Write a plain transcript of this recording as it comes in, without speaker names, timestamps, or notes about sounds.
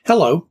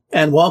Hello,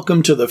 and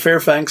welcome to the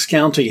Fairfax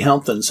County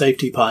Health and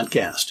Safety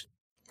Podcast.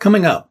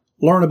 Coming up,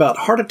 learn about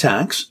heart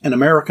attacks and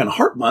American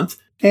Heart Month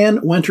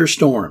and winter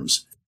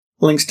storms.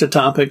 Links to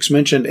topics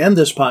mentioned in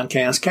this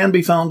podcast can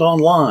be found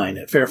online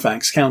at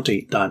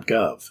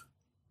fairfaxcounty.gov.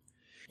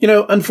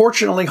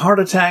 Unfortunately,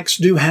 heart attacks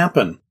do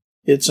happen.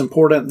 It's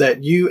important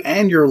that you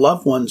and your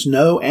loved ones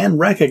know and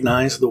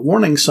recognize the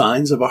warning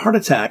signs of a heart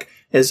attack,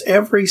 as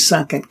every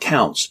second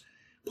counts.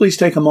 Please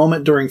take a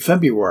moment during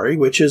February,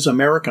 which is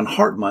American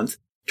Heart Month,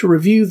 to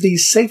review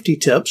these safety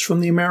tips from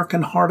the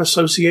American Heart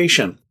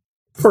Association.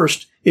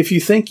 First, if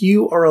you think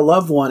you or a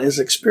loved one is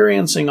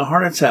experiencing a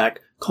heart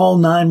attack, call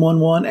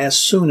 911 as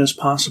soon as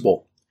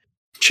possible.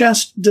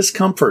 Chest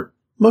discomfort.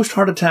 Most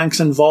heart attacks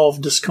involve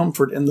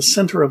discomfort in the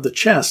center of the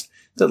chest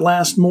that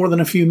lasts more than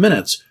a few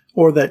minutes,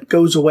 or that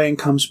goes away and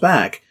comes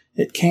back.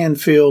 It can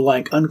feel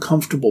like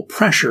uncomfortable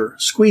pressure,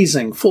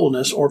 squeezing,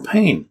 fullness, or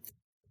pain.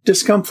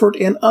 Discomfort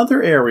in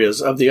other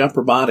areas of the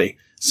upper body.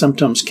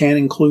 Symptoms can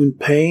include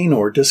pain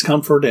or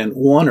discomfort in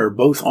one or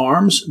both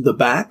arms, the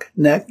back,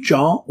 neck,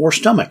 jaw, or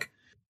stomach.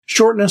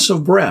 Shortness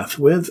of breath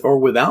with or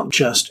without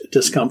chest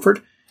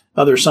discomfort.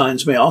 Other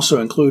signs may also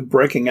include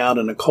breaking out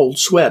in a cold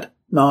sweat,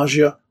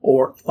 nausea,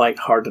 or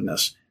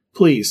lightheartedness.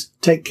 Please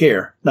take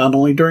care, not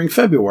only during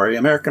February,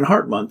 American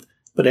Heart Month,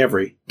 but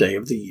every day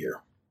of the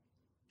year.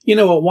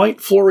 A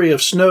white flurry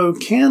of snow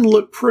can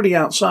look pretty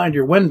outside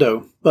your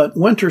window, but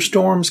winter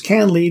storms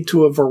can lead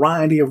to a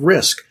variety of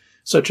risks,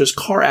 such as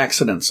car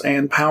accidents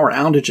and power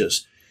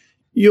outages.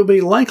 You'll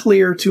be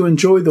likelier to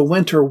enjoy the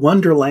winter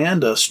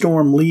wonderland a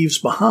storm leaves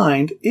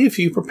behind if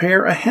you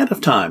prepare ahead of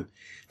time.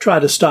 Try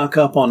to stock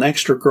up on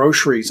extra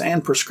groceries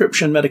and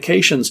prescription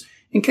medications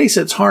in case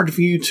it's hard for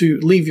you to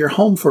leave your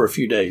home for a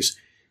few days.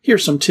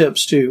 Here's some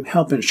tips to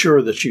help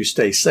ensure that you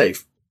stay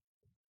safe.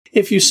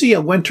 If you see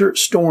a winter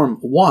storm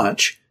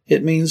watch,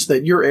 it means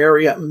that your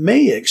area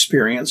may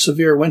experience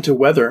severe winter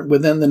weather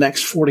within the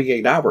next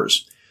 48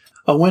 hours.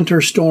 A winter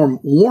storm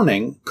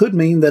warning could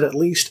mean that at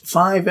least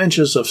 5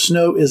 inches of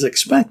snow is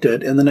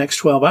expected in the next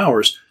 12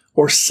 hours,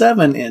 or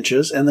 7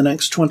 inches in the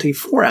next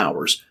 24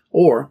 hours,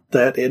 or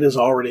that it is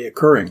already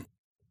occurring.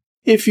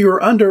 If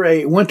you're under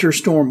a winter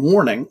storm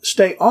warning,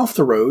 stay off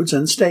the roads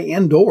and stay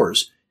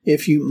indoors.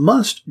 If you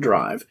must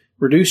drive,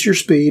 reduce your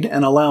speed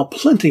and allow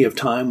plenty of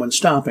time when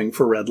stopping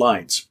for red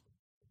lights.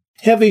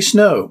 Heavy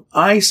snow,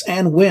 ice,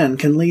 and wind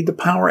can lead to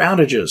power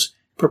outages.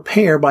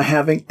 Prepare by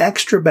having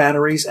extra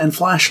batteries and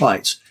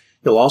flashlights.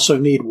 You'll also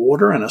need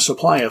water and a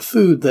supply of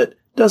food that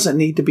doesn't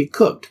need to be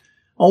cooked.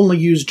 Only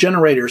use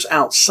generators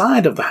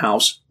outside of the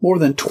house, more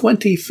than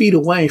 20 feet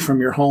away from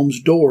your home's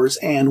doors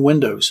and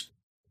windows.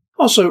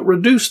 Also,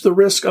 reduce the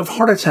risk of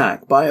heart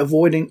attack by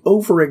avoiding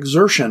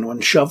overexertion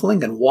when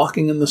shoveling and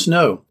walking in the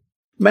snow.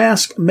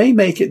 Masks may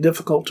make it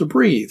difficult to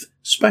breathe,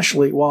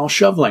 especially while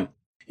shoveling.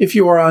 If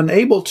you are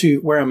unable to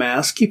wear a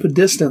mask, keep a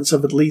distance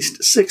of at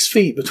least 6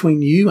 feet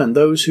between you and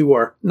those who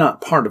are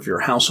not part of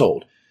your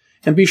household.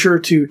 And be sure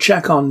to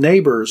check on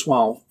neighbors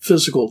while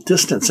physical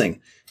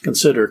distancing.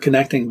 Consider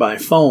connecting by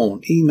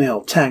phone,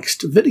 email,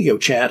 text, video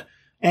chat,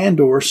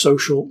 and/or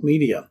social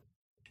media.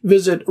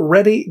 Visit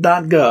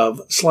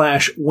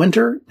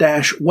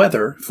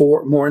ready.gov/winter-weather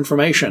for more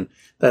information.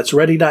 That's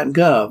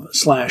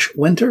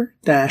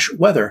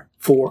ready.gov/winter-weather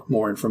for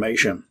more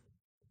information.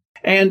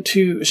 And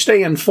to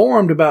stay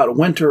informed about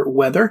winter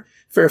weather,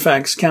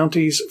 Fairfax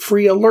County's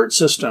free alert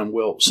system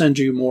will send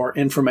you more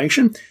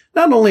information,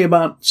 not only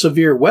about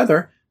severe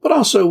weather, but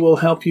also will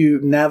help you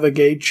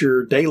navigate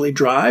your daily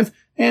drive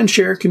and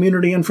share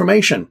community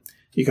information.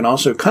 You can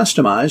also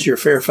customize your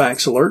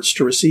Fairfax alerts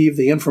to receive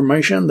the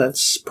information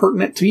that's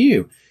pertinent to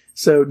you.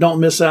 So don't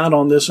miss out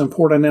on this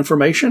important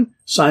information.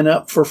 Sign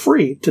up for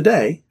free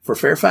today for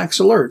Fairfax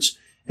Alerts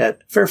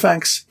at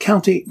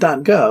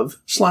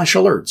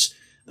fairfaxcounty.gov/alerts.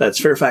 That's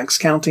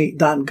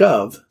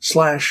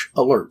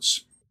fairfaxcounty.gov/alerts.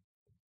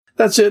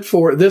 That's it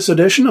for this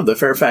edition of the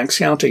Fairfax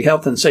County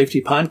Health and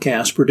Safety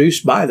Podcast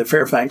produced by the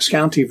Fairfax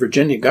County,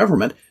 Virginia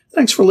government.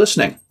 Thanks for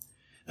listening.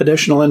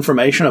 Additional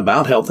information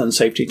about health and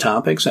safety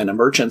topics and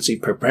emergency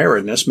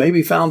preparedness may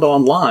be found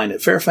online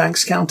at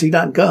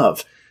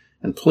fairfaxcounty.gov.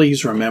 And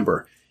please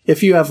remember,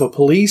 if you have a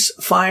police,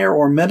 fire,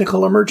 or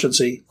medical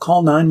emergency,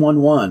 call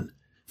 911.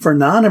 For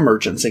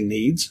non-emergency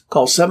needs,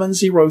 call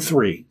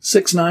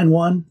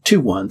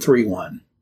 703-691-2131.